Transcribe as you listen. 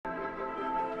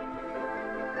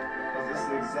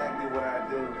exactly what I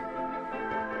do.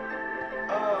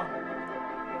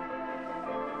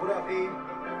 What up, E?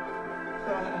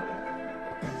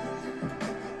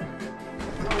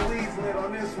 No leads lit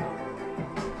on this one.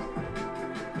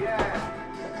 Yeah.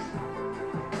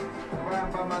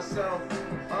 Riding by myself.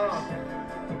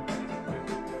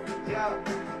 Yeah.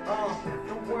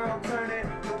 The world turning,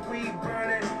 the weed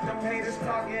burning, them haters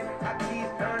talking, I keep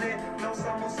earning. Know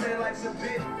some will say life's a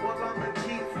bitch, well I'ma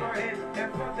keep flirting.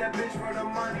 And fuck that bitch for the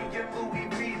money, your Louis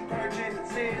V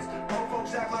purchases. Old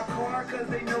folks at my car, cause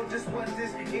they know just what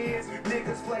this is.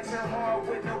 Niggas flexing hard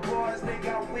with no bars, they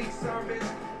got weak service.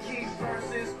 Key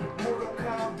verses, Mortal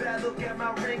Kombat, look at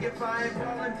my ring. If I ain't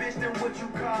ballin', bitch, then what you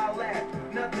call that?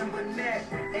 Nothing but net,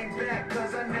 ain't back,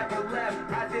 cause I never left.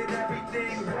 I did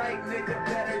everything right, nigga,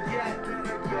 better yet.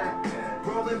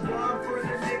 Rolling bomb for the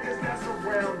niggas that's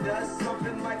around us.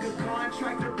 Something like a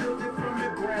contractor built it from the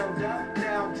ground up.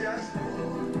 Now just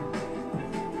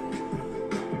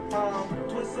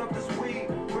twist up the sweet.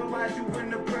 Realize you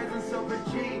in the presence of a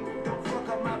G. Don't fuck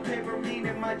up my paper,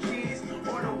 meaning my G's,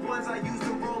 or the ones I use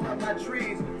to roll up my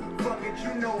trees. Fuck it,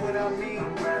 you know what I mean.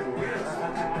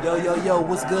 Yo,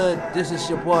 what's good? This is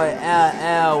your boy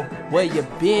Al. Where you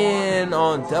been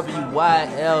on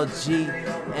WYLG?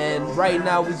 And right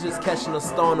now we just catching a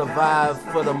stoner vibe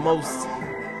for the most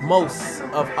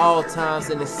of all times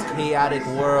in this chaotic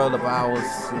world of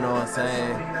ours. You know what I'm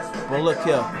saying? But look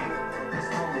here,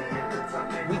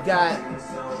 we got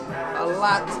a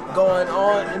lot going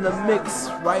on in the mix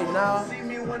right now,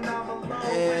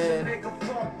 and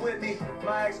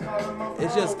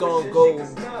it's just gonna go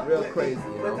real crazy,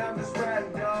 you know.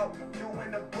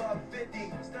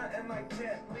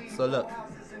 So look,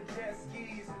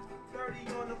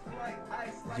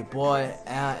 your boy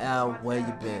Al, where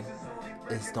you been?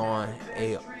 It's doing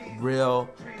a real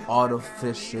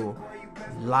artificial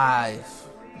live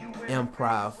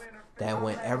improv that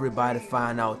when everybody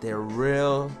find out their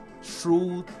real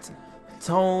true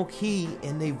tone key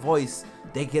in their voice,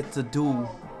 they get to do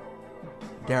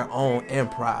their own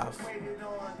improv,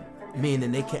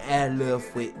 meaning they can ad-lib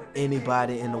with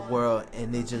anybody in the world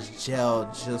and they just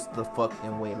gel just the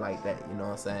fucking way like that, you know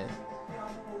what I'm saying?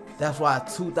 That's why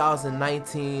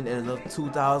 2019 and the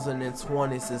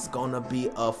 2020s is gonna be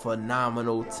a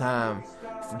phenomenal time.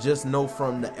 Just know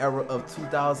from the era of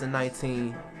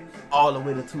 2019 all the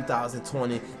way to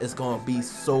 2020, it's gonna be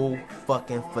so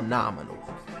fucking phenomenal.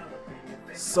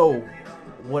 So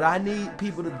what I need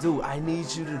people to do, I need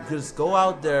you to just go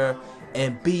out there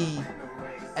and be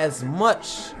as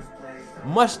much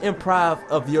improv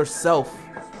of yourself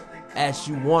as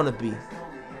you want to be.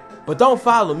 But don't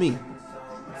follow me.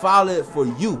 Follow it for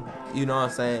you. You know what I'm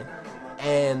saying?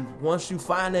 And once you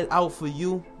find it out for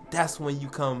you, that's when you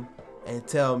come and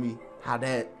tell me how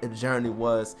that journey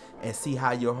was and see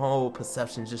how your whole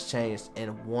perception just changed in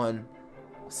one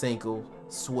single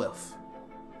swift.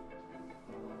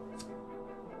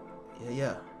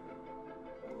 Yeah.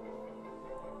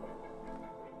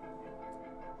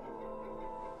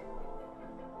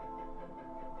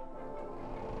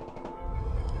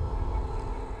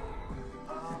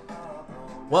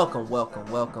 Welcome, ladies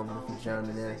and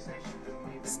gentlemen.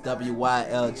 It's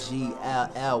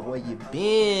WYLGLL. Where you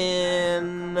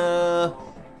been?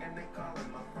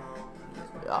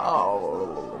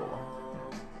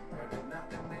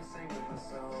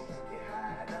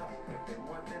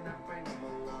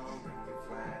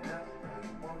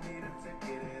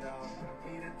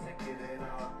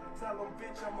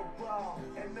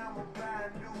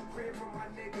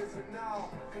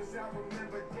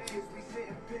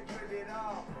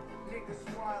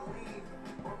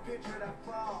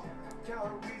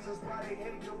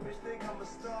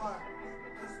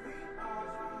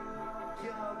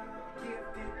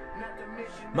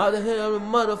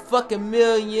 Motherfucking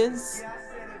millions.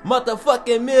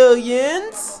 Motherfucking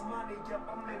millions.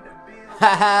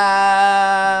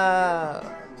 Ha.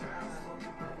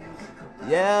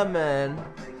 Yeah, man.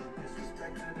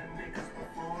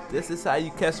 This is how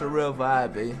you catch a real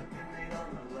vibe, baby.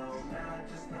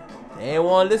 They ain't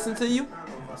want to listen to you?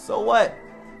 So what?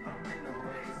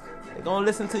 They gonna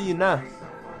listen to you now.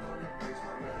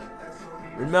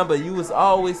 Remember, you was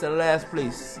always in last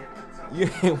place. You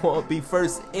ain't want to be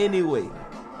first anyway.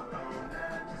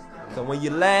 So when you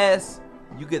last,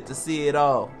 you get to see it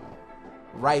all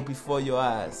right before your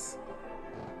eyes.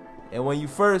 And when you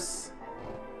first,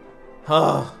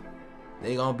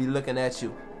 they gonna be looking at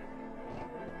you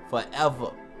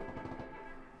forever.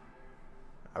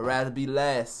 I'd rather be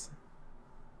last.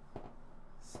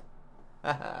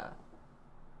 Hello?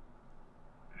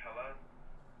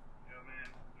 Yo, man,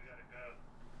 we gotta go.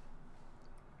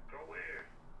 Go where?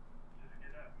 Just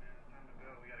get up, man. It's time to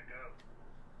go.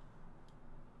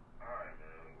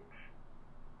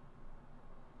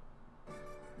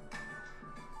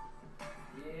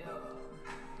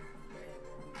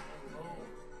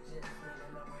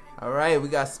 All right, we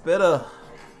got Spitter.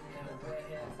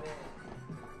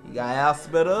 You got Al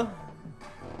Spitter,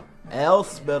 L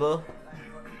Spitter,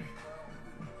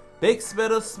 Big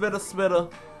Spitter, Spitter,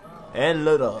 and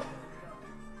Little.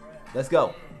 Let's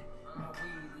go.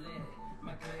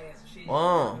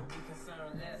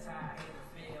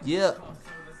 Yeah.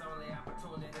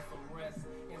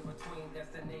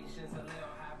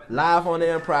 Live on the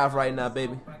Improv right now,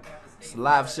 baby. It's a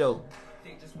live show.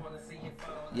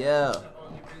 Yeah.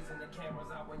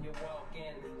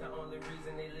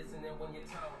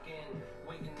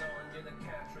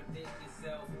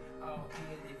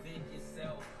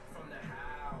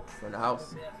 From the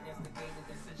house.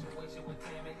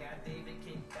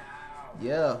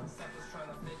 Yeah.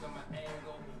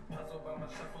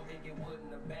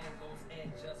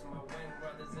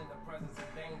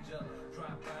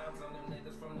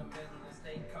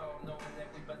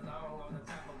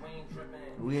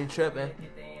 We ain't tripping.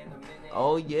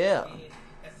 Oh yeah.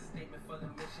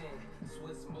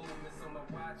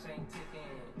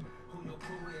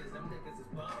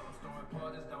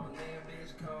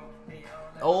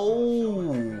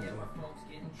 Oh.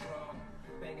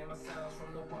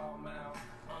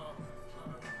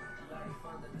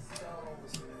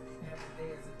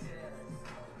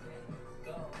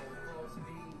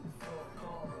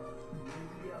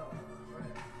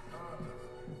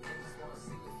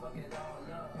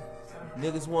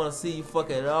 Niggas wanna see you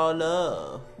fuck it all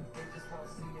up.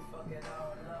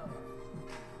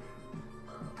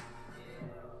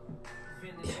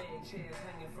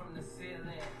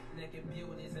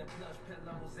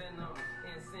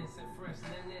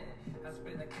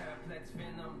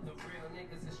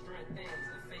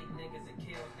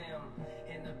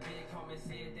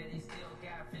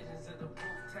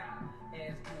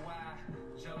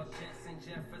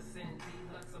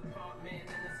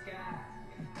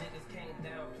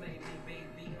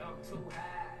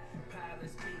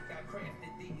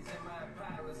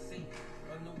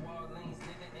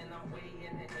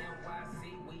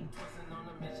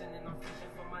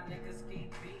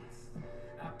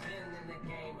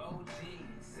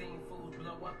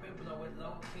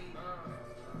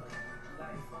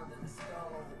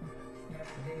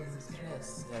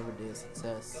 Everyday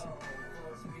success.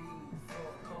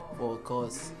 For of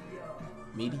course,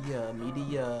 media.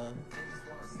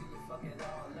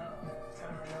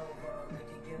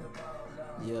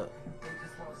 Yeah.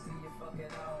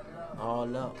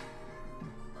 All up.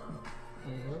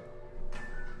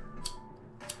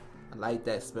 I like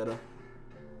that, Spitter.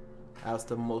 That was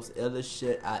the most illest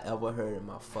shit I ever heard in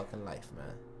my fucking life,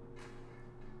 man.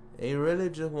 They really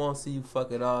just want to see you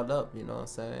fuck it all up, you know what I'm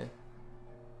saying?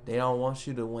 They don't want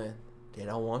you to win. They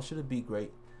don't want you to be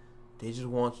great. They just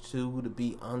want you to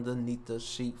be underneath the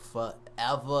sheet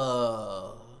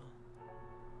forever.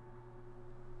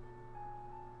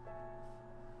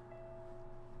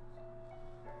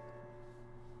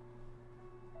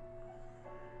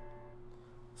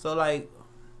 So like,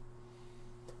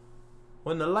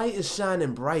 when the light is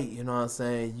shining bright, you know what I'm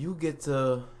saying, you get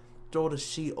to throw the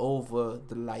sheet over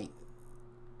the light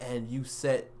and you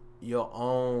set your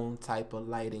own type of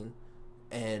lighting,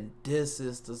 and this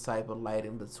is the type of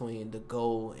lighting between the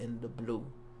gold and the blue.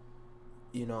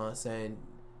 You know what I'm saying?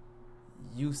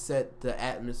 You set the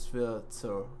atmosphere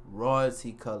to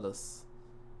royalty colors,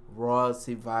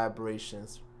 royalty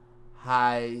vibrations,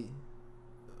 high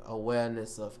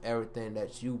awareness of everything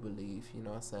that you believe, you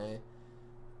know what I'm saying?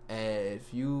 And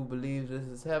if you believe this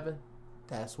is heaven,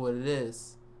 that's what it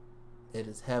is. It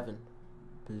is heaven.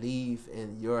 Believe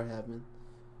in your heaven.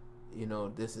 You know,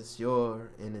 this is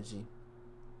your energy.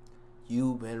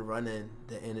 You've been running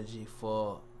the energy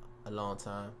for a long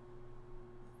time.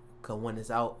 Because when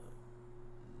it's out,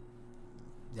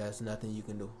 there's nothing you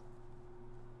can do.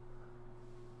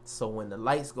 So when the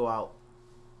lights go out,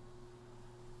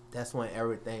 that's when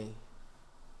everything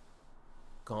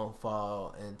gonna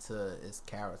fall into its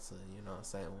character, you know what I'm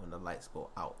saying, when the lights go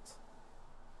out.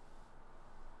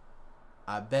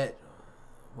 I bet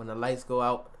when the lights go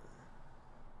out,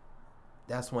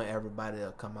 that's when everybody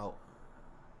will come out.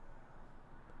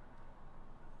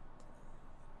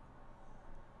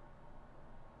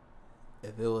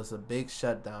 If it was a big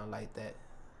shutdown like that,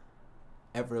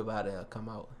 everybody will come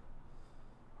out.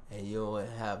 And you will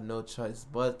have no choice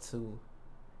but to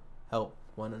help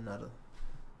one another.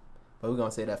 But we're going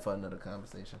to say that for another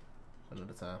conversation,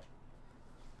 another time.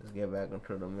 Let's get back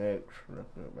into the mix.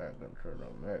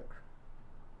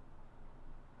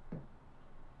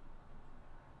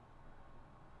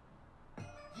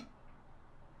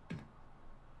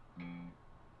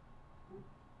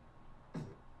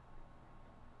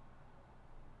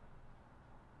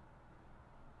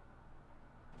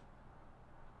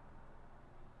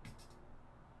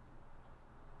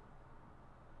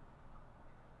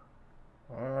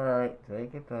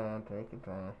 your time. Take your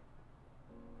time.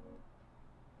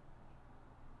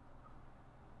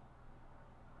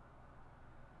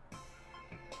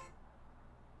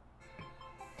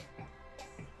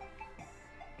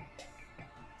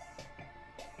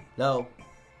 No.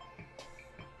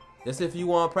 That's if you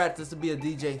want to practice to be a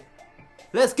DJ.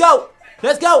 Let's go.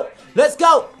 Let's go. Let's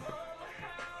go.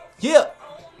 Yeah.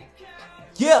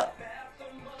 Yeah.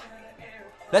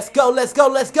 Let's go. Let's go.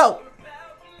 Let's go.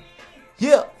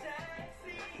 Yeah.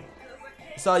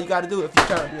 That's all you got to do if you're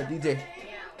trying to be a DJ.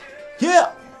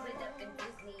 Yeah.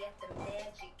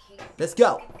 Let's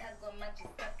go.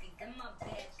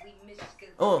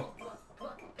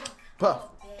 Puff.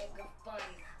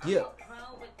 Yeah.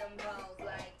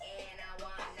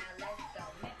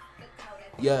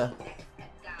 Yeah.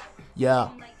 Yeah.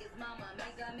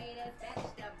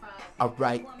 All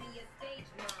right.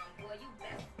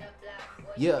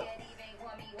 Yeah.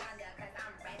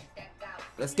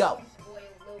 Let's go.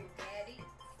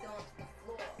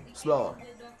 Slow.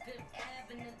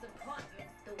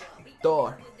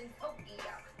 Door.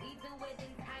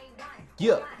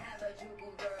 Yeah.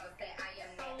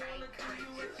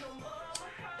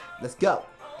 Let's go.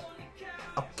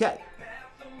 Okay.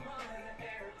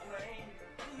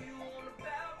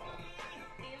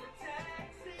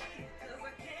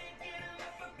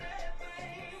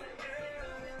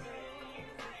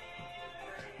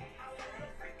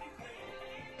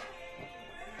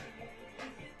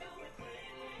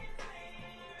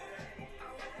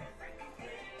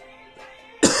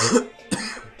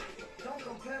 Don't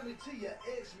compare me to your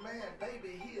ex-man,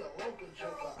 baby, he a local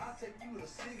joker. I'll take you to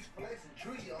Six Flags and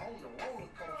drill you on the roller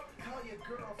coaster. Call your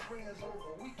girlfriends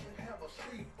over, we can have a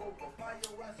sleepover. Fire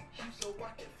ass you so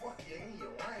I can fuck you in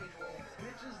your Range Rover.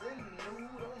 Bitches in the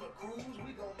nude on the cruise,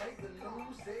 we gon' make the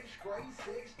news. Sex great,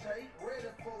 sex tape,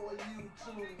 ready for you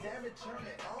too. Damn it, turn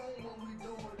it on when we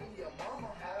do it in your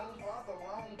mama house. Father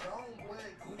long gone, boy,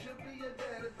 could you be a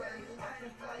daddy, baby? I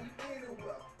can fly you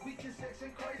anywhere. We can sex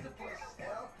in crazy places.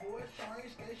 Airport, train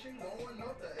station, going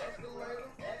up the escalator.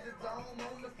 At the dome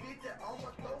on the 50,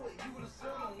 I'ma throw it. You the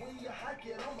center when you hike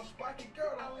it, I'ma spike it.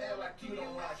 Girl, don't act like you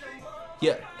don't like it.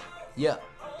 Yeah. Yeah.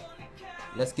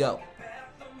 Let's go.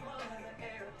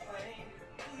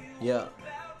 Yeah.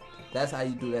 That's how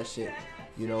you do that shit.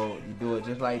 You know, you do it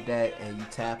just like that and you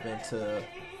tap into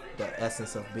the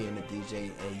essence of being a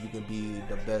DJ and you can be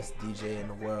the best DJ in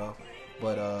the world.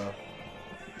 But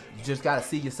you just gotta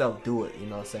see yourself do it, you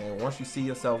know what I'm saying? Once you see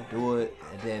yourself do it,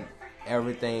 and then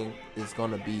everything is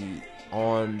gonna be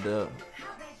on the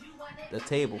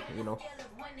table, you know.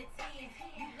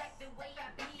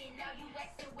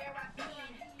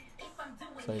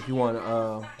 So if you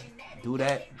wanna do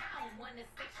that,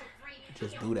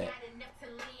 just do that.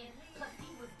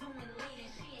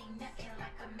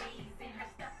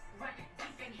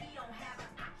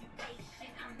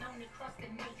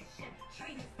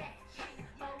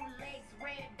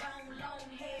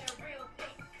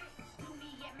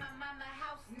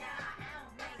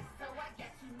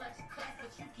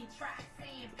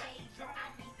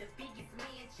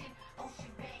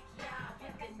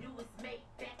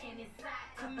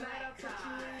 Tonight I'll touch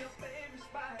you in your favorite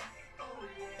spot. Oh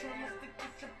yeah. Promise to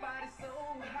get your body so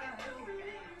high. Do it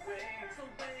anywhere. So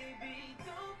baby,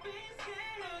 don't be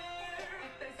scared.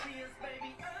 If they see us,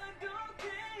 baby, I don't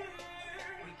care.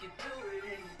 We can do it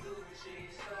in Gucci,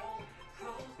 so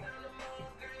close down the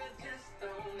mall, girl, I just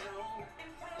don't know. In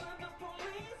front of the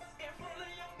police, in front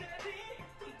of your daddy,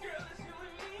 girl, it's you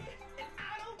and me, and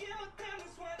I don't give a damn.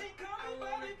 That's why they call me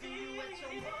Bobby D. At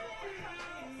your mother's house.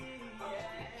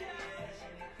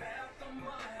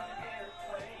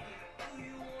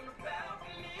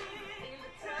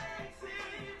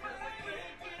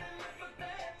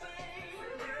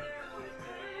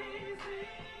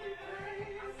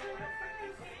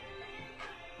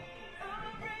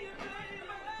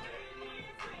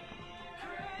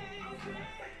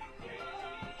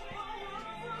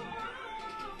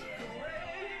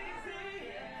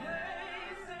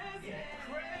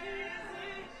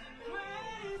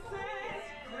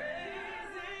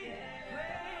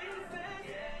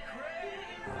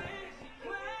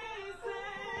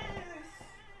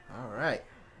 Alright.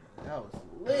 That was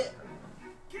lit.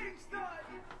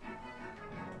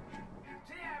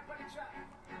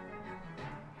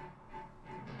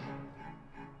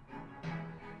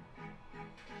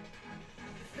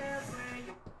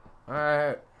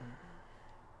 Alright.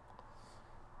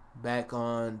 Back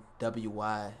on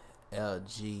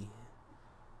WYLG.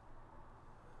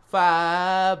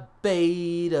 Phi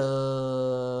Beta.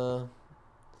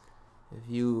 If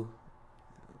you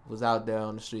was out there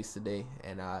on the streets today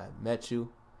and I met you,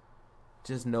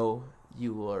 just know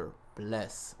you were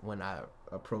blessed when I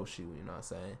approach you. You know what I'm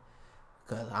saying?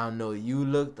 Because I know you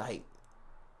look like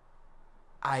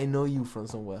I know you from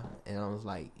somewhere, and I was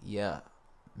like, yeah,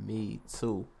 me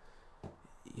too.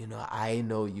 You know, I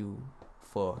know you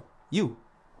for you,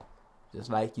 just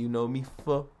like you know me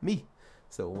for me.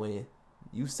 So when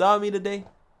you saw me today,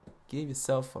 give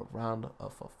yourself a round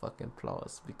of fucking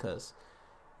applause because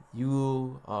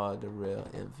you are the real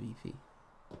MVP.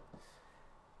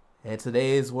 In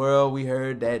today's world, we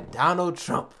heard that Donald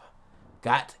Trump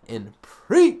got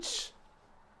impeached,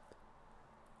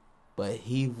 but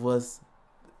he was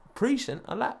preaching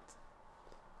a lot.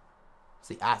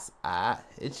 See, I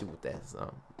hit you with that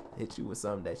something. Hit you with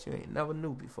something that you ain't never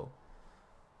knew before.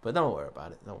 But don't worry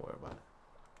about it. Don't worry about it.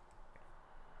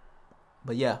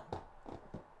 But yeah,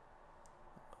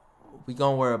 we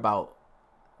gonna worry about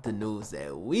the news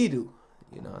that we do.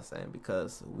 You know what I'm saying?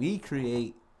 Because we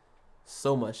create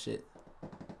so much shit.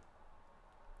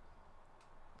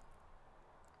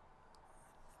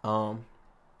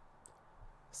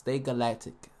 Stay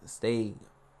galactic. Stay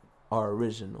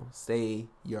original. Stay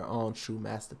your own true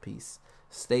masterpiece.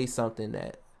 Stay something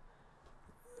that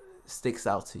sticks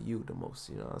out to you the most.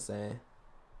 You know what I'm saying?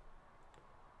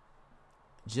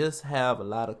 Just have a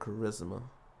lot of charisma,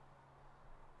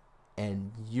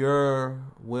 and your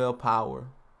willpower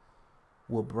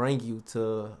will bring you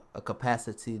to a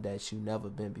capacity that you never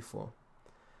been before.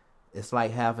 It's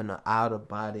like having an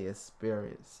out-of-body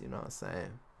experience, you know what I'm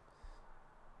saying?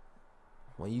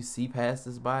 When you see past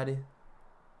this body,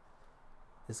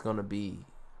 it's going to be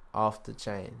off the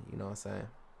chain, you know what I'm saying?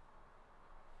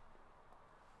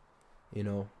 You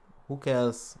know, who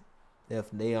cares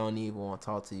if they don't even want to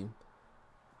talk to you?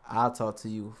 I'll talk to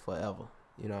you forever,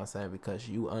 you know what I'm saying? Because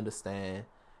you understand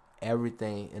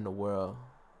everything in the world,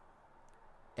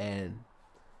 and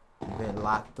you've been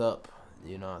locked up,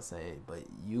 you know what I'm saying? But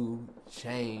you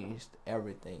changed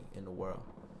everything in the world.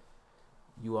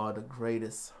 You are the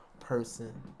greatest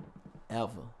person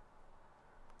ever.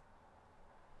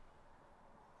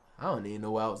 I don't even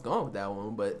know where I was going with that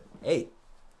one, but hey,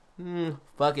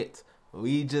 fuck it.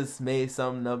 We just made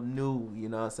something up new, you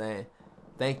know what I'm saying?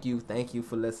 Thank you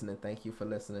for listening. Thank you for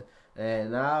listening.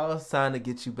 And now it's time to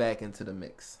get you back into the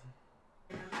mix.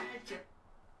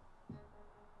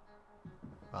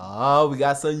 Oh, we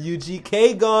got some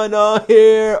UGK going on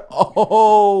here.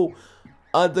 Oh,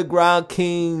 Underground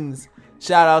Kings.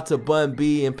 Shout out to Bun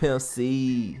B and Pimp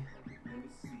C.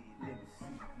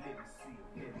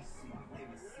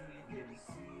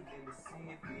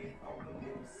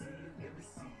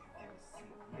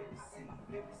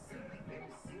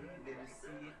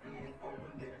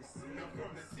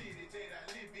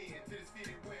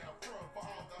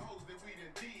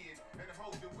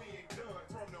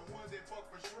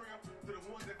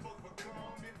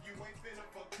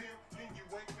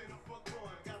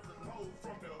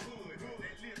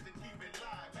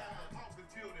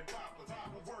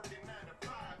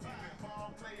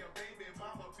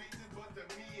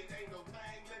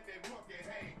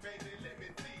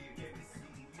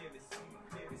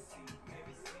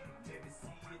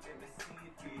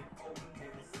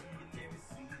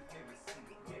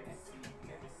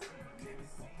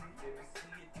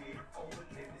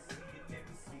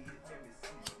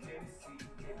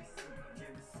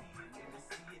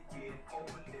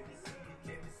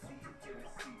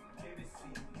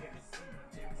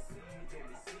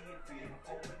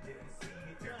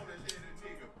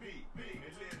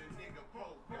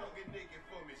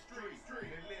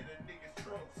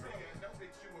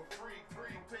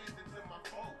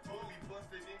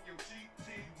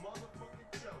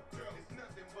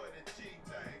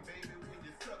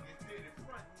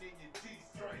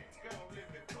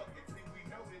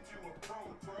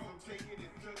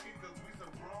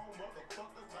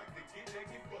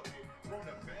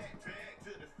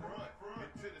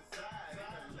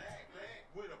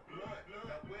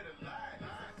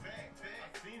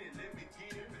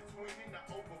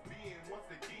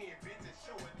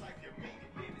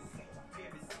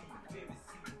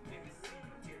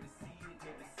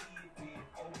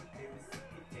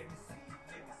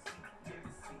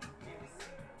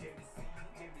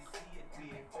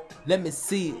 Let me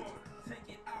see it.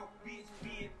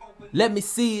 Let me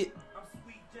see it.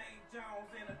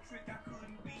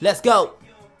 Let's go.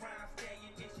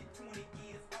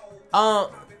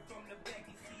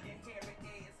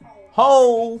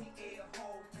 Ho.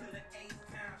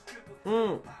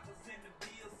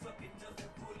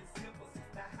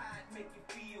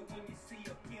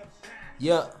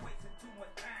 Yeah.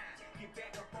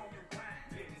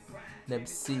 Let me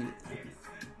see it.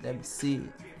 Let me see it.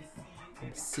 Let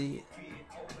me see it.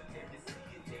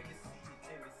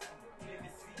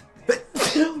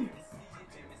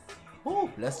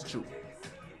 truth. That's the truth.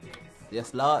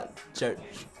 Yes, Lord. Church.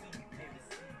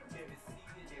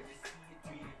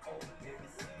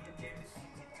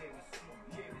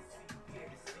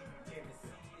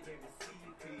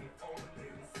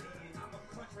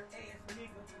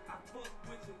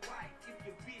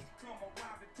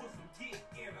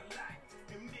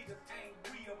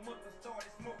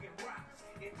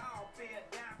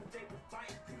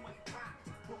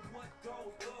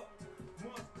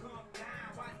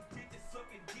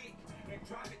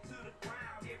 Drop it to the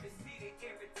ground, every city,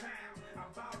 every time. I'm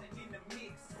ballin' in the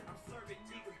mix, I'm serving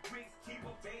niggas bricks. Keep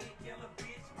a bad yellow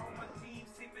bitch on my team,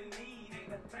 sippin' lean.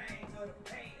 Ain't a thing of the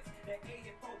past. That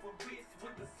 84 for wrist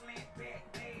with the slant back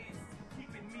ass.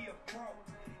 Keeping me a pro,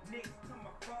 next to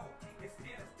my foe.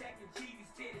 Instead of stacking cheese,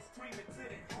 steady screaming to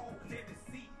the hole. Let me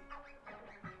see.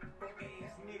 Fuck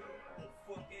ass nigga,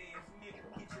 fuck ass nigga.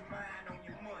 Get your mind on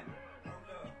your money.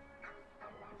 Hold up,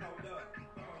 hold up.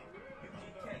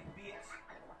 UGK, bitch.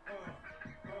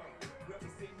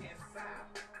 Represent that side,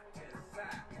 that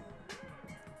side.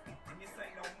 And this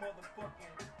ain't no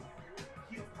motherfucking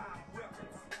hip-hop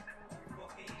records.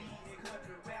 Fucking easy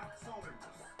country rap songs.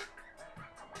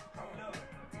 Hold up.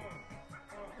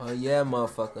 Oh yeah,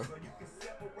 motherfucker. So you can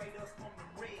separate us from the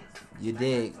rest. You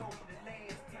dig? Told you the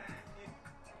last time.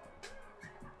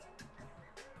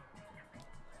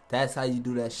 That's how you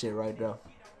do that shit right there.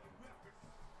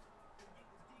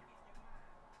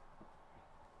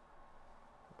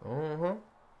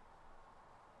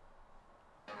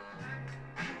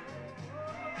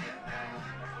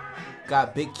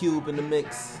 Got Big Cube in the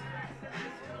mix.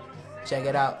 Check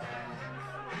it out.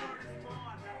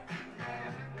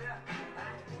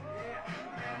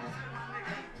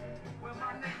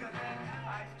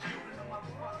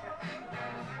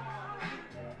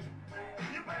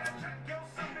 You better check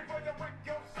yourself before you wreck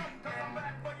yourself, 'cause I'm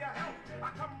back for your help. I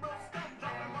come real stuff,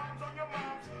 dropping bombs on your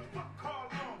moms. Fuck call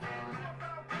on. You a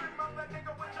better rhyme, I'm that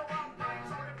nigga with your outline.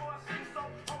 Sorry for a say so,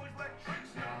 always let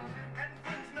tricks know. And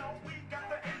friends know we got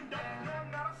the endo. No, I'm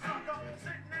not a sucker,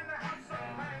 sitting in the house of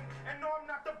pain. And no, I'm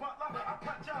not the butler, I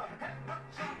punch ya, head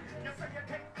punch ya. You say you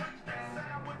can't touch this,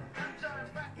 and I wouldn't touch ya. In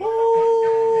fact, Woo!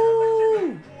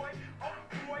 boy, oh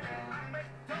boy, I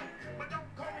make dope, but don't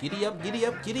call me Giddy up, giddy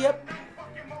up, giddy up.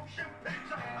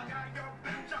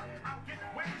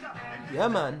 Yeah,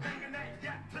 man.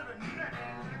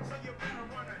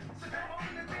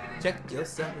 Check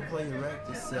yourself before you wreck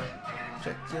yourself.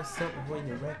 Check yourself before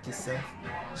you wreck yourself.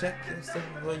 Check yourself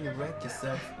before you wreck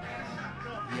yourself.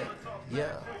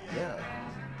 Yeah.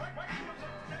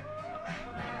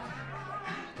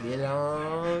 Get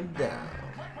on down.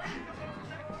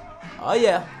 Oh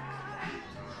yeah.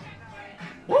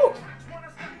 Woo.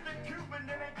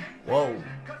 Whoa.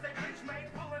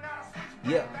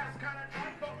 Yeah.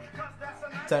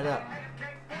 Turn up.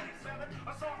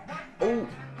 Ooh.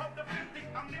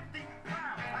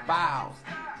 Bow.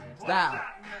 Style.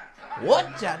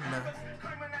 What ya know?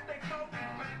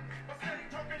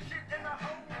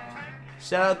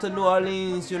 Shout out to New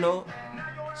Orleans, you know.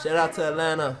 Shout out to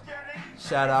Atlanta.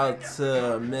 Shout out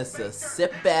to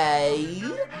Mississippi.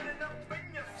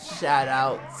 Shout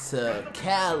out to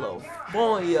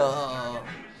California.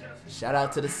 Shout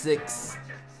out to the 6.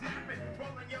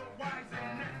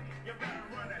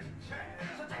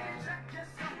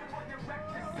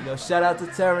 You know, shout out to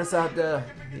Terrence out there.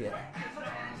 Yeah.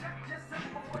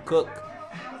 The cook.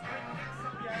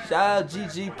 Shout out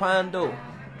Gigi Pando.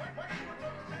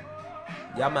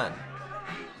 Yeah, man.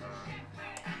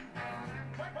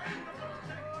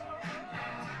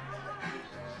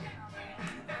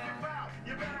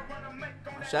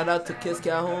 Shout out to Kiss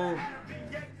Calhoun.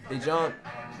 Hey, John.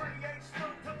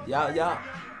 Yeah.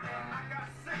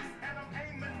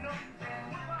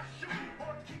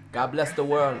 God bless the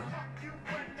world.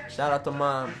 Shout out to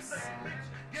moms.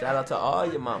 Shout out to all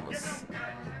your mamas.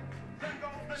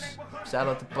 Shout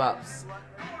out to pops.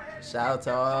 Shout out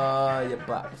to all your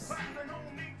pops.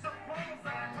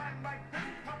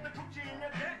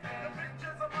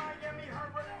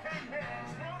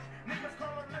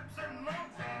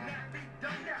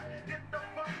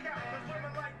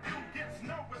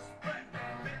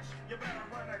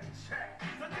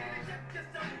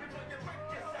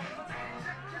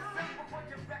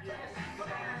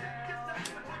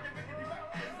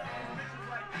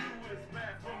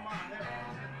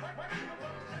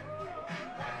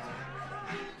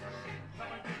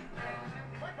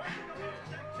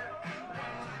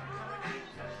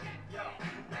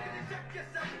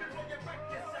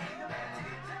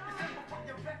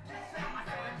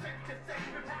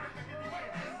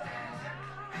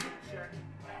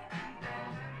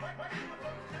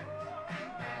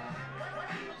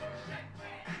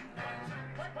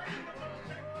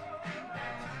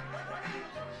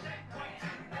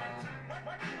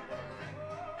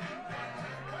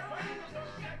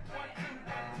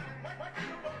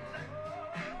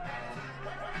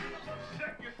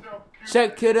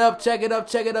 Check it up, check it up,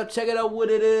 check it up, check it up. What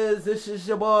it is? This is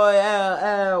your boy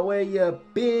LL. Where you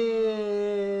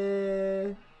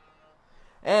been?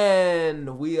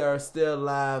 And we are still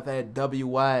live at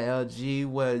WYLG,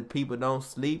 where people don't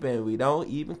sleep and we don't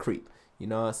even creep. You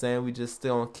know what I'm saying? We just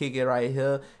still gonna kick it right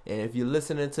here. And if you're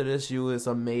listening to this, you is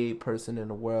a made person in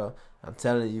the world. I'm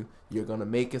telling you, you're gonna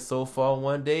make it so far.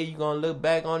 One day you're gonna look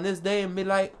back on this day and be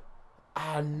like,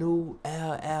 I knew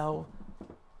LL.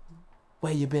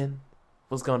 Where you been?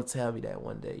 Was gonna tell me that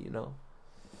one day, you know.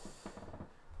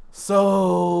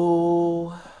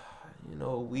 So, you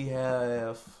know, we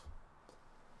have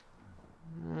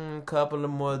a couple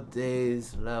of more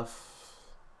days left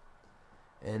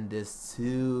in this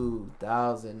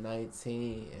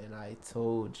 2019, and I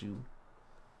told you,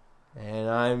 and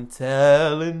I'm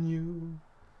telling you,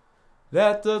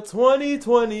 that the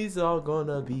 2020s are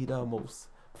gonna be the most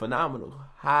phenomenal,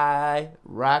 high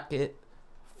rocket,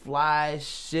 fly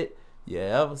shit you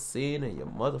ever seen in your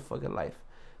motherfucking life.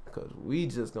 Because we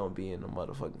just gonna be in the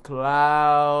motherfucking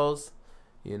clouds,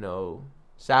 you know.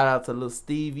 Shout out to little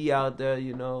Stevie out there,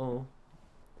 you know.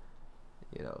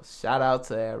 You know, shout out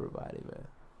to everybody, man.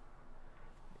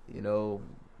 You know,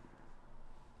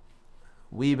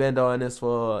 we've been doing this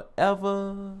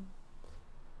forever,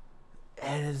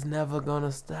 and it's never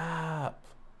gonna stop.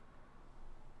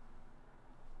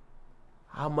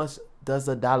 How much does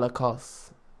 $1 cost?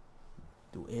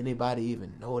 Do anybody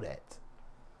even know that?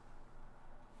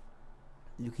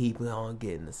 You keep on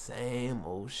getting the same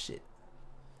old shit.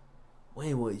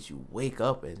 When would you wake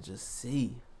up and just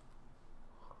see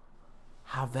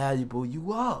how valuable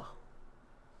you are?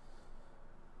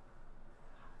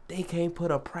 They can't put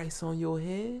a price on your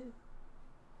head.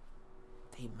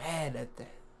 They mad at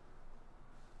that.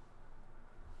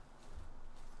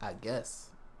 I guess.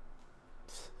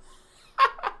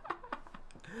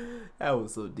 That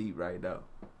was so deep right now.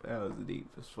 That was deep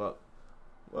as fuck.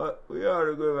 But we ought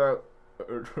to go back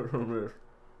to this.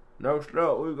 Next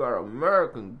up, we got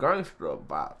American Gangster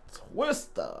by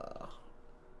Twista.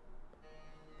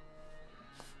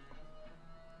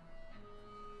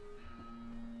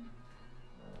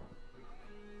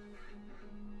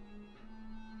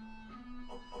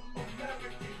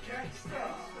 American gangster,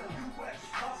 U.S.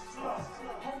 hustler,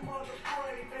 home of the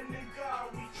brave and in God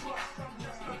we trust. I'm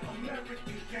just an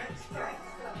American gangster,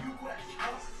 U.S.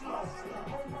 hustler,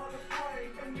 home of the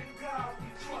brave and in God we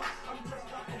trust. I'm just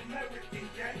an American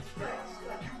gangster,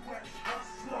 U.S.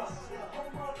 hustler,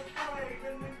 home of the brave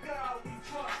and in God we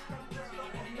trust. I'm just an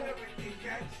American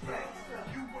gangster,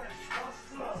 U.S.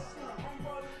 hustler, home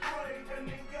of the brave and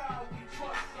in God we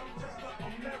trust. I'm just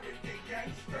an American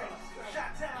gangster.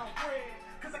 Shot-town bread,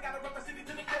 cause I gotta rep the city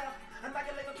to the death.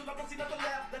 Annihilate till I don't see nothing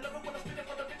left. They never wanna spit it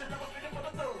for the bitches, never spit it for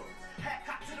the thugs. Hat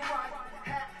cock to the right,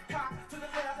 hat cock to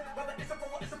the left. Whether it's a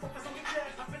four, it's a focus on your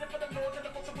chest. I spit it for the Lord and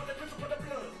the folks for the prince for the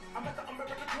blood. I'm at the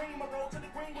American dream, I roll to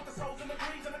the green with the souls and the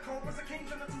dreams and the cobras and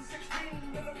kings and the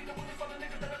 216. And I read the bullets for the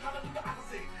niggas that are calling do the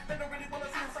opposite. They don't really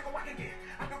wanna see us like a whack again.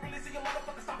 I can really see a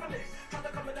motherfucker stopping this. Trying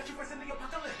to come in at you facing the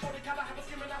apocalypse. Tony Kala have a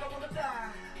screaming, I don't wanna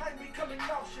die. I'm becoming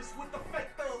nauseous with the fake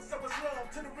thugs. So it's love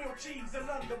to the real cheese and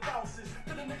underbosses.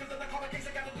 To the niggas in the corner case,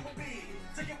 I gotta do it big.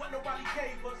 To get what nobody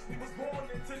gave us. We was born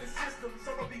into the system,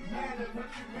 so don't be mad at what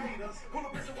you made us. Pull a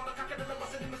pistol while I'm cocking and I'm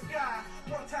busting in the sky.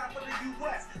 One time for the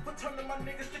U.S. for turning my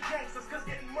niggas to gangsters, cause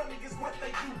getting money is what they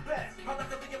do best. I love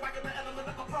to be back in the element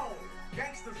of Capone.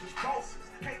 Gangsters is bosses.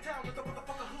 K-Town is the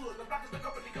motherfucker hood. The block is the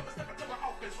company, come and step into my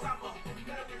office. I'm a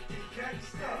American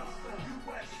gangster,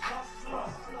 U.S. hustler,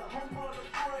 home of the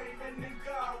brave and in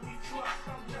God we trust.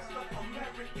 I'm just an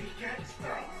American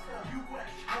gangster,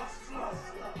 U.S. hustler,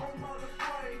 home of the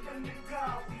brave and in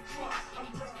God we trust. I'm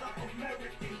just an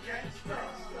American gangster,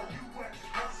 U.S.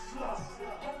 hustler,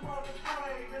 home of the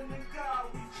brave and in God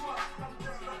we trust. I'm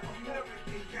just an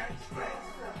American gangster,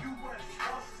 U.S.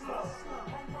 hustler,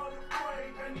 home of the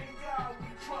brave and in God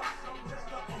we trust. I'm just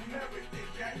an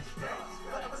American gangster.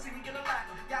 You never see me in a lie,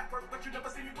 got work, but you never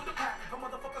see me with a pack. A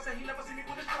motherfucker say he never see me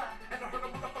with a strap, and I heard a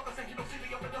motherfucker say he don't see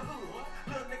me up in the hood.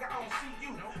 Little nigga, I don't see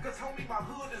you, cause homie, my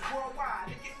hood is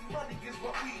worldwide, and getting money is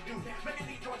what we do.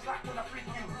 Making these joints lock when I freak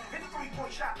you, hit a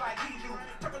 3-point shot like he do.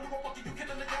 Turning you up, you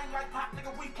killing the game like pop,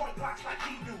 nigga, we point blocks like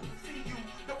he do. See you,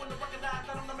 don't wanna recognize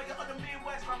that I'm the maker of the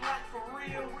Midwest, I'm like for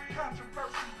real.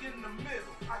 Controversy in the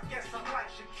middle, I guess I'm like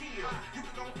Shaquille. You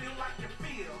can go feel like you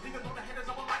feel, even though the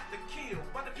haters I would like to kill.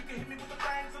 But if you can hit me with the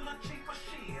bangs a little cheaper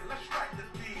shit, let's strike the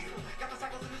deal. Got the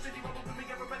cycles in the city, rolling through me,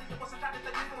 everybody that wants to try to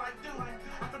they nigga like do. I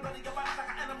can ready your body like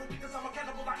an animal because I'm a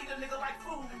cannibal, I eat a nigga like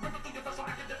food. Rip it through your face so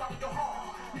I can devour your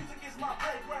heart. Music is my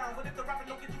playground, but if the rapper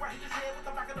don't get you, I hit his head with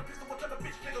the back of the pistol, what the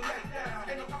bitch nigga lay down.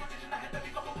 Ain't no competition, I had to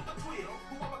be coupled with the twill.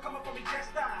 Whoever coming for me,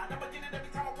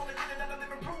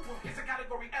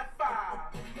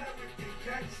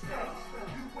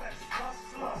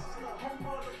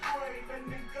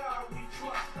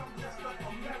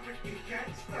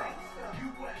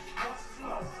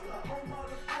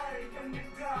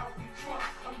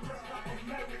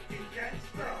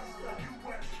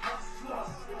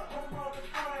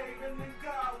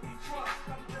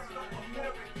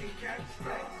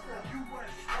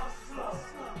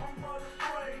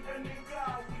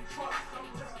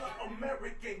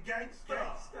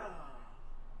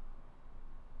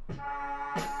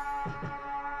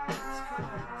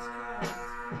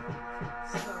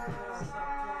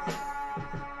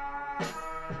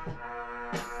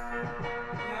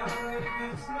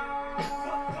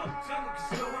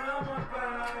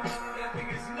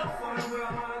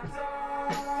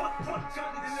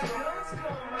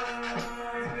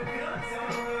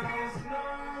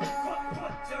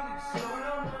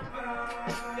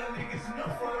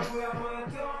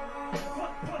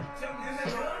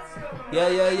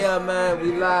 Yeah, man.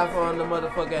 We live on the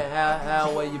motherfucking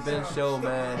Al Where You Been show,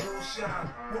 man.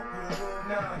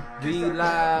 We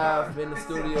live in the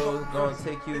studio, gonna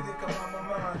take you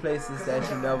places that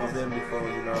you never been before,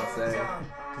 you know what I'm saying?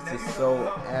 It's just so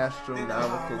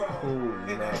astronomical cool,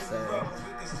 you know what I'm saying?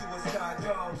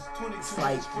 It's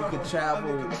like you can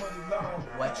travel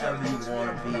wherever you want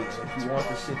to be. If you want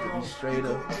the shit to be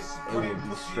straighter, it will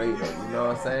be straighter, you know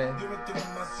what I'm saying?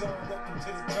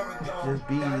 Just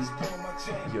be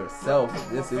yourself.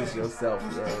 This is yourself,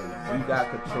 man. You got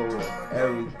control of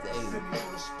everything,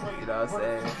 you know what I'm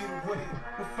saying? You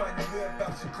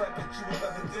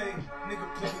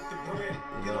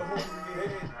know?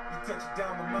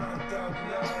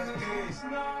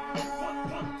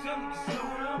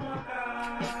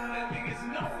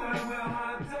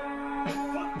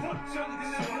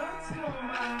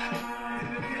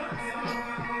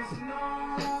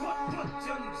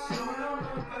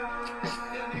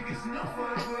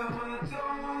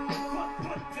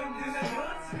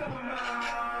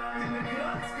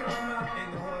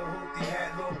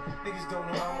 Niggas don't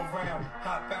know I'm around.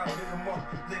 Hop out, hit them up.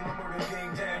 Lay my murder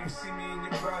game down. You see me in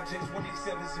your projects.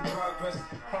 187's in progress.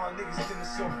 Hard niggas still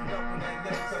soften up when that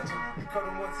leg touch him. You cut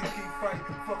him once, he keep fighting.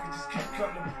 Fuck it, just keep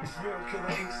cutting him. It's real killer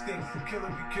instinct.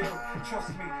 Killer be killed.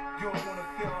 Trust me, you don't wanna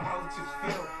feel how it just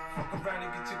feel. Fuck around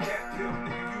and get your cat peeled.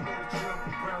 Nigga, you know the drill.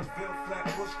 Brownsville,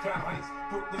 Flatbush, Crowd Heights.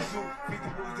 Brooklyn Zoo. Feed the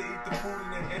wolves, they eat the food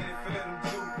and they headed for them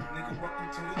too. Nigga, welcome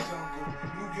to the jungle.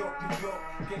 New York, New York.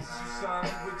 Gangsters you sign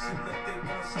with you, let they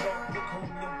gun start. Look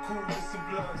homie, I'm cool with some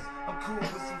bloods. I'm cool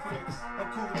with some flicks. I'm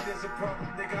cool if there's a problem,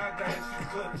 nigga, I got extra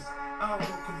clips. I don't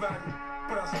know karate,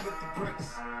 but I split the bricks.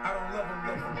 I don't love them,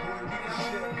 boy, we can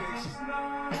share, bitch.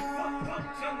 Fuck,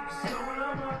 junkies, know what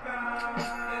I'm about.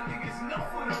 That niggas know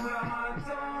what I'm about.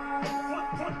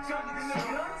 Fuck, junkies, the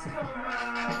guns come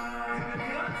out. The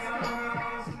guns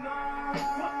come out.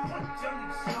 Fuck,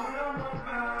 junkies, know what I'm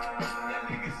about. That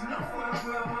niggas know what I'm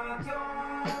about.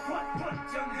 Fuck,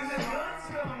 junkies, the guns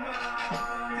come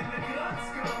out. The guns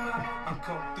come out. I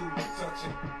come through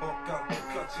touching, walk out the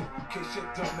clutching. Case your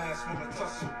dumb ass wanna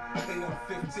tussle.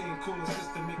 AR-15 cooler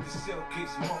system, make the shell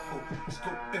case muffle.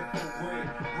 Scope info word,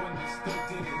 run you still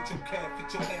did it. Hit your calf,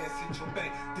 hit your ass, hit your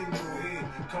back, then your head.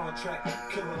 Contract,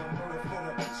 killer, murder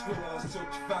for the skriller.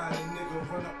 Search, find a nigga,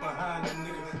 run up behind a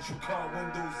nigga. Shoot car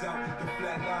windows out, the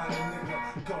flat line a nigga.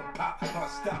 Gun pop, heart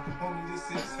stop, only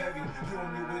this is heavy. You on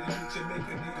your way to meet your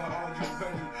maker, nigga, are you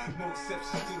ready? No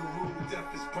exceptions to the rule, death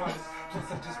is promised.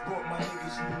 Plus I just brought my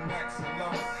niggas new Max and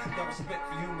Llamas. Got respect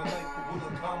for human life, but will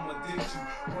accommodate you.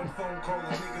 One phone call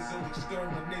and niggas will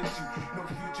exterminate you. No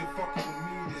future fucking with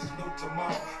me, there's no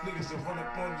tomorrow. Niggas will run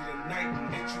up on you tonight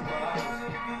and hit you with hours.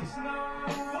 Niggas know,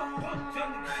 fuck,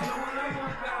 junkies, know what I'm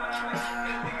about.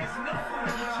 Niggas know what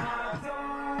I'm about.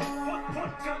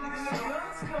 Fuck, junkies, the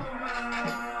guns come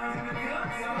out. The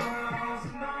guns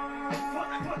come out.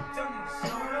 Fuck, junkies,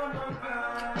 know what I'm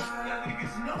about.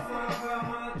 Niggas know what I'm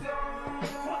about.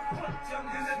 Fuck,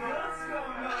 junkies, the guns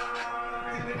come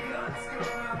out. The guns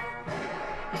come out.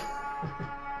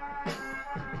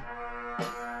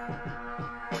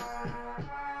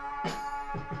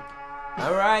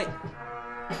 Alright.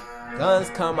 Guns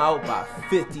Come Out by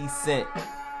 50 Cent.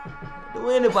 Do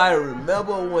anybody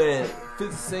remember when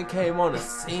 50 Cent came on the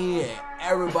scene and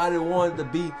everybody wanted to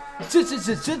be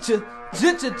G-Unit?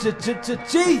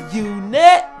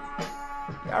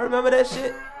 Y'all remember that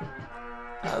shit?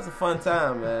 That was a fun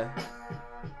time, man.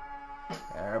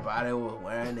 Everybody was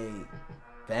wearing their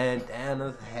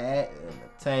bandanas, hat, and the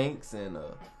tanks, and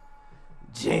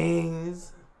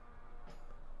jeans,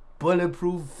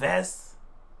 bulletproof vests.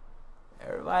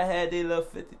 Everybody had their little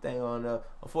 50 thing on there.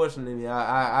 Unfortunately,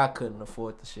 I couldn't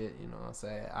afford the shit. You know what I'm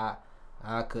saying?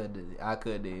 I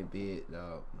couldn't be it. You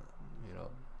know,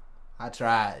 I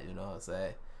tried. You know what I'm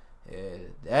saying? Yeah,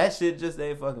 that shit just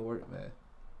ain't fucking work, man.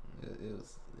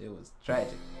 It was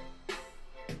tragic. Man,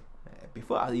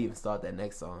 before I even start that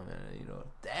next song, man, you know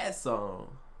that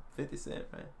song, 50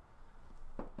 Cent, man,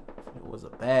 it was a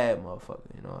bad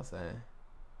motherfucker. You know what I'm saying?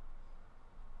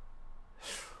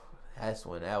 That's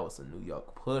when that was a New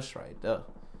York push right there.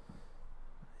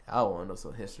 I want to know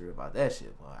some history about that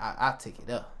shit, boy. I take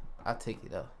it up. I take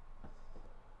it up.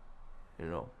 You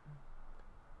know,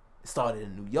 it started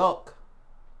in New York,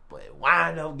 but it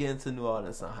wound up getting to New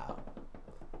Orleans somehow.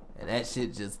 And that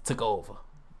shit just took over.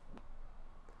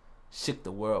 Shook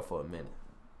the world for a minute.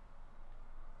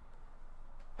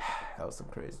 That was some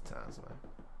crazy times, man.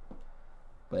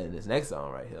 But in this next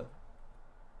song right here,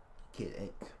 Kid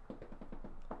Ink.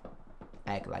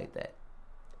 Act Like That.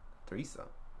 Threesome.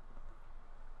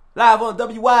 Live on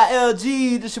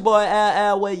WYLG. This your boy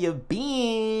LL. Where you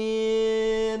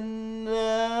been?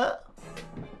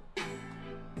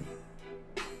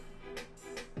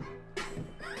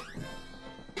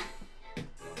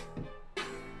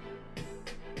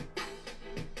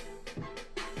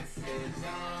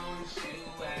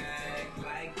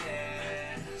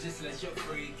 Just let your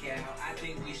freak out. I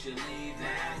think we should leave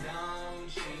now.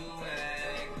 Don't you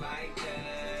act like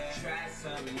that. Try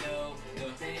something new.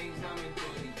 The things I'ma do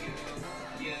to you,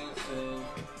 you too.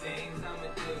 Things I'ma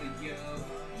do to you,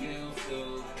 you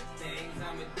too. Things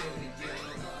I'ma do to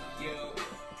you, you.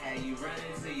 How you run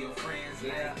into your friends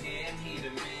like damn, he the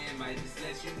man. Might just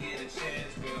let you get a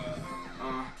chance,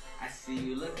 girl. I see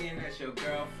you looking at your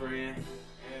girlfriend.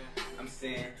 I'm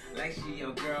saying like she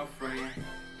your girlfriend.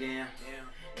 Damn.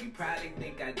 You probably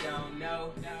think I don't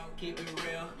know. Keep it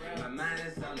real, my mind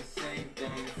is on the same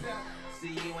thing.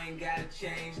 See, you ain't gotta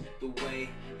change the way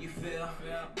you feel.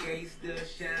 Girl, you still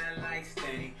shine like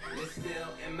stain. It's still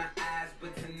in my eyes,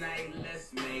 but tonight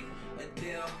let's make a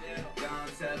deal.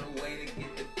 Gonna tell the way to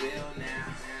get the bill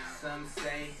now. Some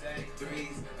say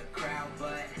three's a crowd,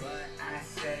 but I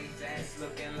say that's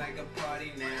looking like a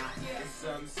party now. And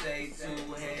some say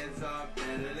two heads are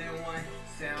better than one.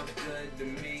 Sounds good to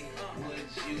me.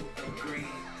 Would you agree?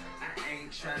 I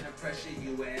ain't trying to pressure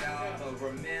you at all, but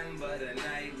remember the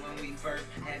night when we first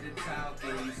had to talk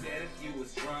and you said if you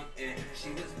was drunk and she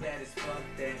was bad as fuck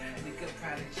that we could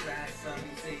probably try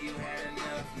something till you had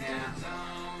enough. Now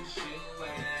don't you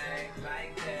act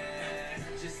like that.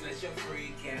 Just let your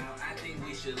freak out. I think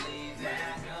we should leave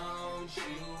now. Don't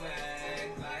you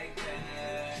act like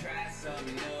that. Try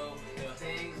something new. The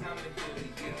things I'ma do to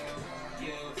you,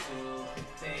 you too.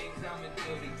 Things I'ma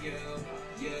do to you,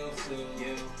 you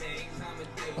too. Things I'ma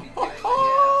do to you,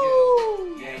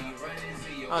 yeah, you run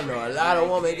into your I know a lot of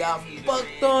women got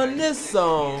fucked on this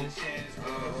song.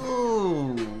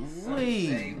 Ooh,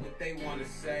 wee. What they wanna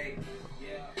say.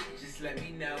 Just let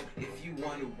me know if you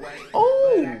wanna wait.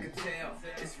 Oh. But I can tell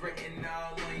it's written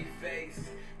all on your face,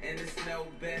 and it's no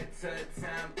better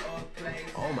time or place.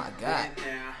 Oh my God.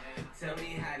 Now, tell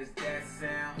me how does that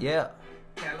sound? Yeah.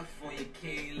 California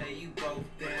king, lay you both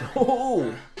down.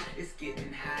 Oh. It's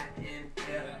getting hot in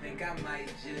here. Think I might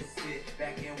just sit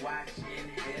back and watch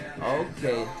in here.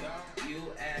 Okay. Don't you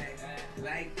act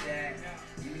like that.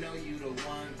 You know you the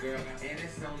one, girl, and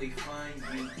it's only fun.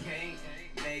 You can't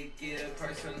make it a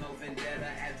personal vendetta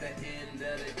at the end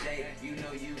of the day. You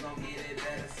know you gon' get it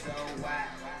better, so why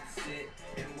sit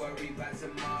and worry about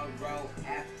tomorrow?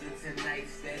 After tonight,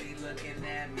 steady looking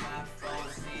at my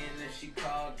phone, seeing if she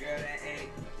called, girl, that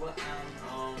ain't what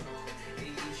I'm on. And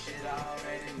you should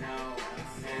already know.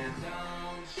 And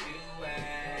don't you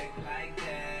act like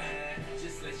that.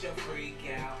 Just let your freak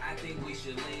out. I think we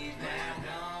should leave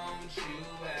now. Don't you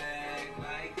act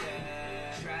like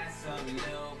that. Try something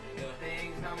new. The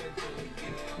things I'ma do to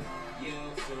you, you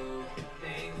too.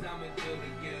 Things I'ma do to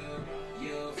you,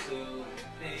 you too.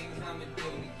 Things I'ma do to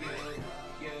you,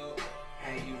 you.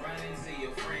 Hey, you run into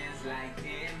your friends like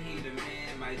damn, he the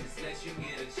man. Might just let you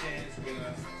get a chance,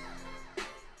 girl.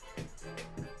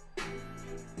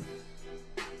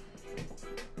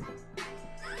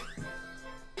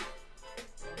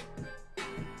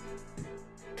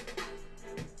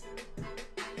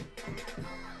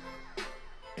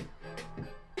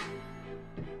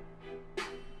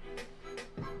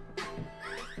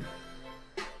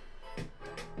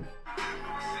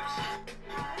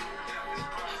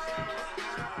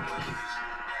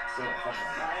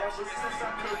 Ever since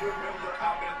I could remember,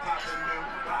 I've been popping them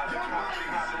bottles,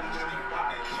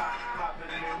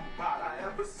 popping them bottles.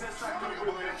 Ever since I could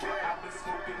remember, I've been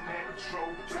smoking that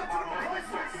trope. My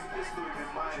motherfucking pistol in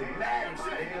my hand.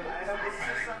 Ever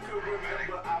since I could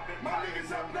remember, I've been popping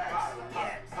them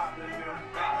bottles, popping them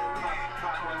bottles.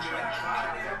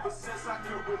 Ever since I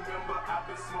could remember, I've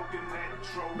been smoking that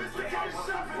trope. My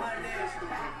motherfucking pistol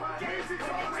in my hand.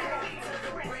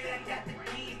 I got the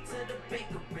key to the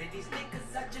bakery. These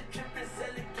niggas I just trip and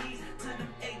sell the keys to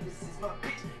them agencies. My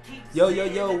bitch keeps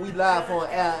Yo, we live on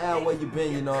LL. Where you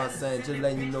been? You know what I'm saying? Just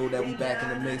letting you know that we back in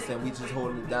the mix and we just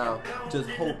holding it down. Just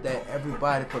hope that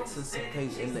everybody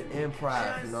participate in the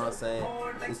improv. You know what I'm saying?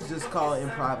 It's just called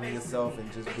improving yourself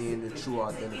and just being the true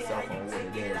authentic self on what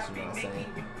it is. You know what I'm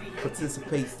saying?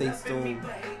 Participate, stay tuned,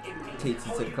 takes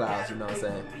you to the clouds. You know what I'm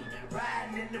saying?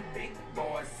 riding in the big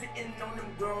boy, sitting on them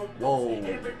grown Whoa.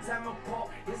 Every time I park,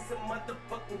 it's a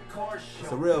motherfucking car show.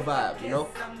 It's a real vibe, you know?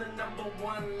 I'm the number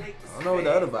one Lakers I don't know what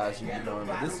the fan. other vibes you be doing,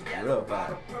 but this is a real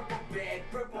vibe.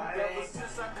 Ever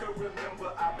since I could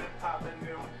remember, I've been popping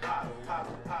them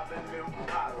bottles, popping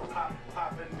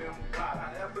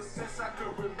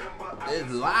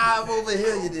live over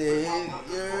here, you dig? You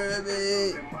hear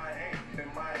me?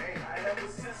 Ever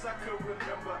since I could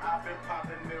remember, I've been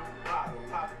popping them bottles,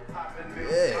 popping them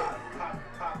Yeah.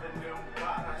 popping them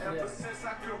bottles. Ever since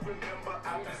I could remember,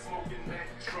 I've been smoking that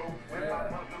tro with my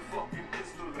motherfucking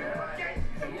pistol in my hand.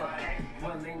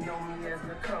 Well, they know me as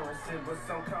the currency, but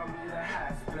some call me the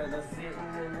hospital.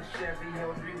 Sitting in the Chevy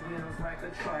on 3 wheels like a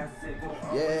tricycle.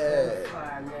 Yeah.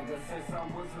 Fly, nigga, since I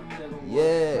was a little one.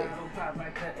 Yeah. Battle pop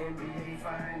like the NBA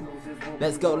finals is what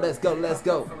Let's we go, want. let's go, let's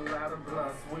go. A lot of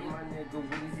blunts with my nigga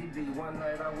Weezy B. One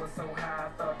night I was so high, I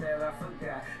thought that I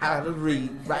forgot. Out of read,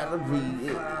 right to read,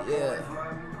 yeah.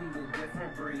 Mommy, we a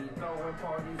different breed. Throwing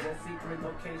parties at secret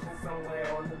locations somewhere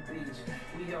on the beach.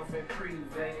 We off in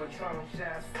pre-vape, Patron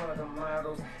shots for the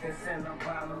models, and send a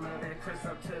bottle of that Chris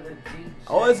up to the G.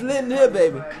 Oh, it's lit in here,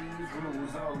 baby.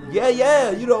 Yeah,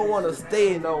 yeah. You don't want to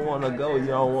stay, you don't want to go, you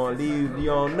don't want to leave, you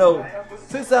don't know.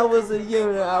 Since I was a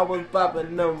young, I was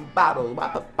popping them bottles,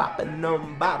 popping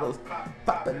them bottles,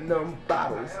 popping them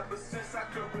bottles.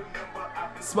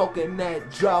 Smoking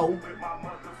that Joe,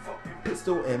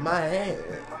 pistol in my hand.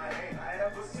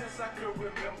 Ever since I could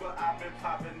remember, I've been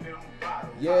popping them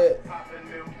bottles. Yeah. Popping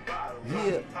them bottles.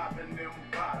 Yeah. Popping them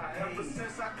bottles. Ever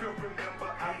since I could remember,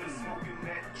 I've been smoking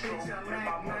that tro with my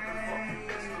motherfucking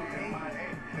pistol in my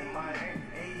hand.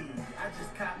 I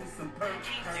just caught me some perks.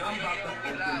 I'm about to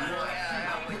open up.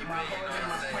 I put my heart in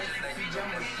my place. See,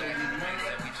 I'ma show you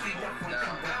love. See, I want you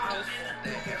to house.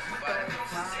 Think that you started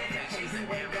time. Hey, you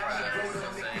ain't got to go to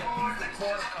McDonald's or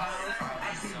quarter pounds.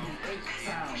 I be the 8th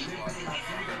time. Living my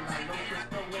vida, like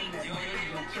locust. Throwing that money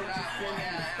on churches.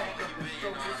 Spinning the stack up the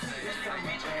strokers. Yes, I'm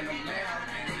a animal now.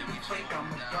 If you think I'm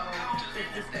a dog.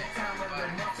 If it's that time of the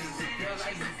month, baby girl, I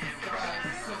need to start.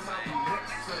 Somebody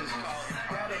next service.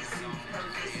 Gotta be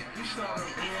perfect. You saw the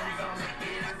rims on the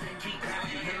ears and you got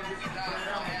me nervous. But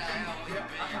I'm a cheat. Yep,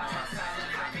 I pop my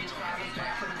silent. I can try to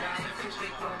back from down and switch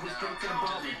they club with straight to the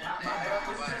ball.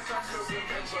 Ever since I could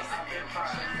remember, I've been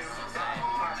popping them bottles.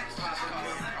 Popping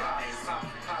them bottles.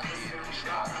 Popping them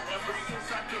bottles. Ever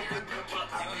since I could remember,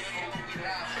 I've been smoking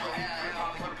that tro with my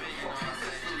motherfucking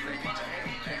pistol in my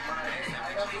hand.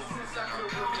 Ever since I could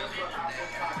remember, I've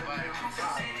been popping them bottles.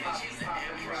 Popping them bottles.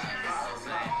 Popping them bottles.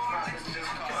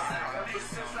 Ever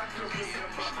since I could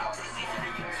remember, I've been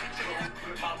smoking that tro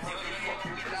with my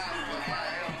motherfucking pistol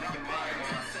in my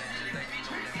hand.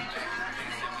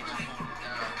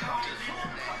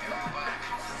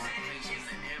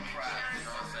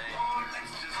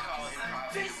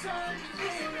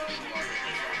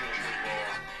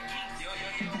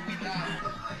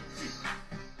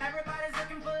 Everybody's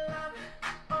looking for love.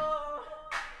 Oh,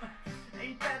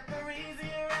 ain't that the reason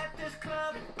you're at this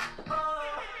club?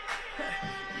 Oh,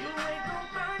 you ain't gon'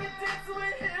 burn your dicks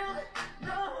with him.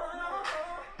 No,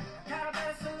 got a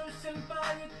better solution for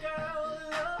you, girl.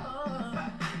 No,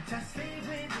 just leave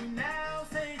with me now.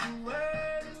 Say the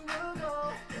word and we'll go.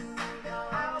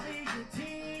 I'll be your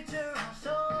teacher. I'll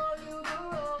show you the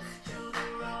ropes.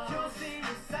 You'll see a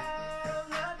side of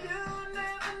love you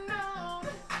never known.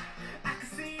 I can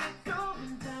see it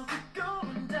going down,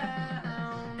 going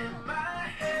down. In my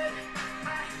head, I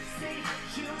see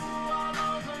you all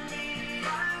over me.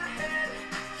 My head,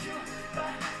 you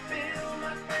fulfill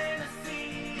my fantasy.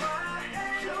 My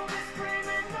head, you'll be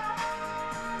screaming no.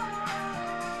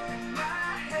 My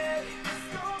head, it's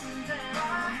going down.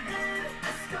 My head,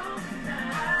 it's going down.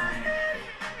 My head,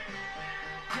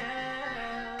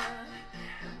 yeah.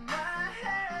 My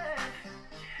head,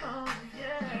 oh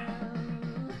yeah.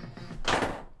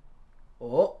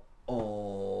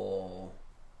 Oh.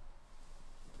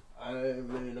 I didn't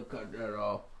mean to cut that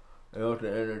off. It was the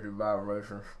energy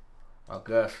vibrations. I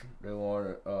guess they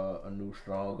wanted a new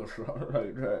song or something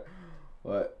like that.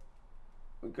 But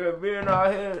we can't be in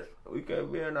our heads. We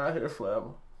can't be in our heads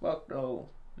forever. Fuck no.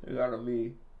 You gotta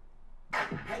be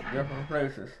different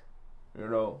places. You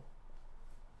know.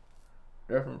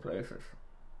 Different places.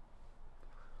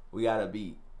 We gotta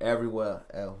be everywhere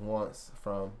at once.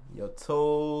 From your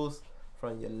toes,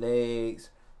 from your legs,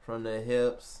 from the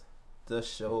hips, the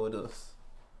shoulders,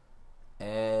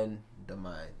 and the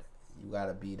mind. You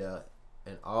gotta be there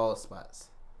in all spots,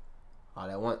 all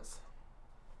at once.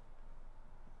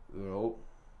 You know,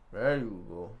 there you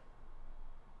go.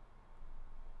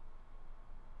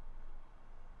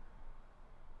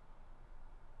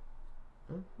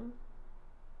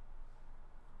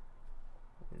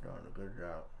 You're doing a good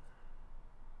job.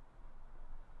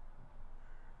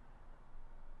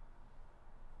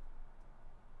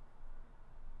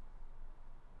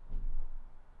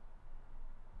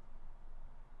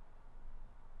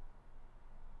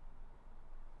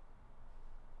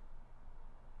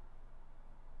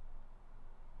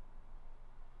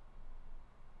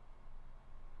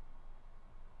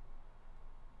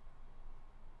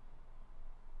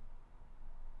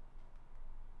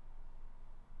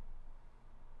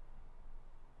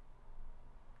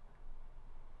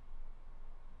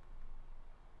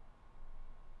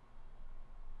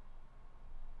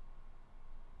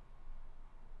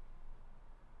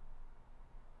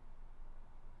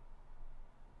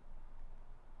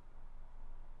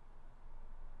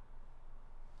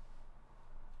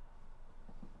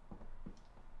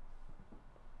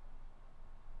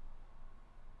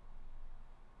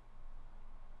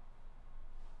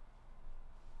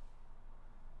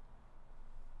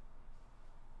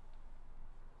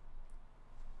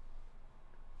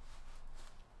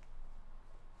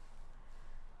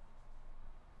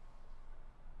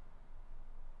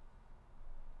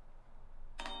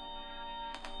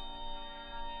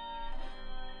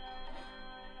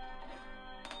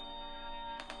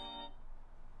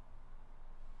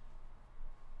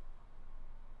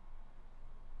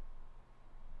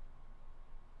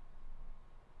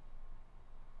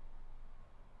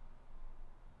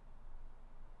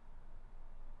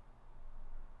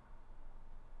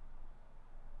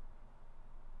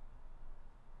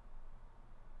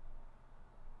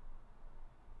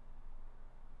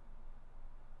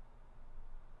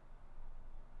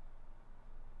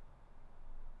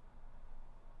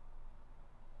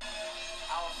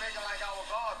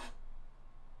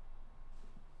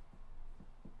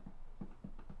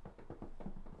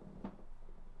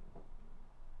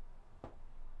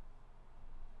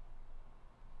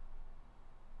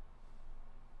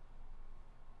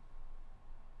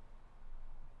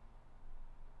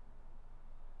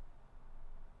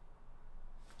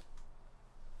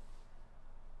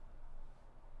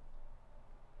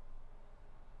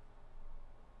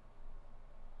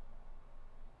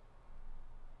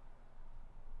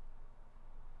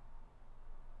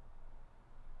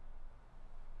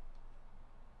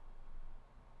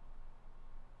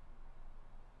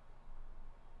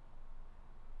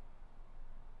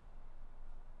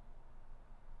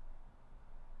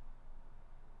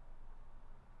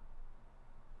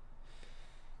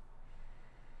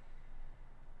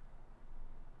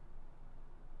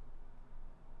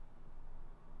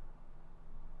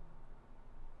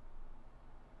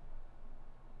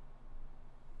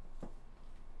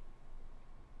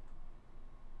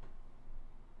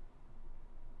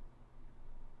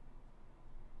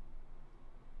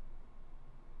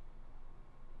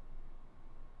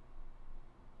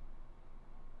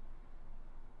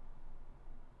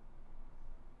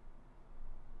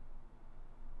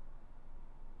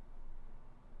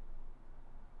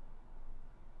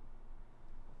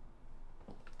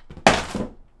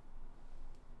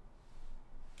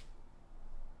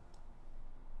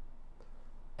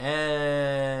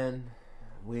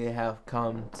 have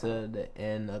come to the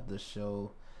end of the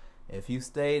show. If you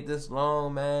stayed this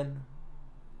long, man,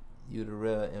 you the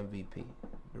real MVP.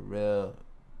 The real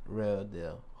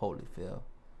deal. Holyfield.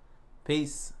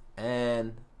 Peace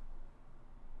and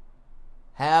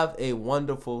have a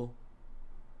wonderful,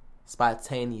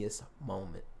 spontaneous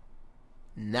moment.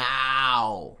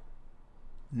 Now.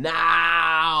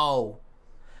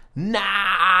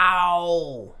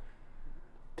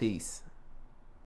 Peace.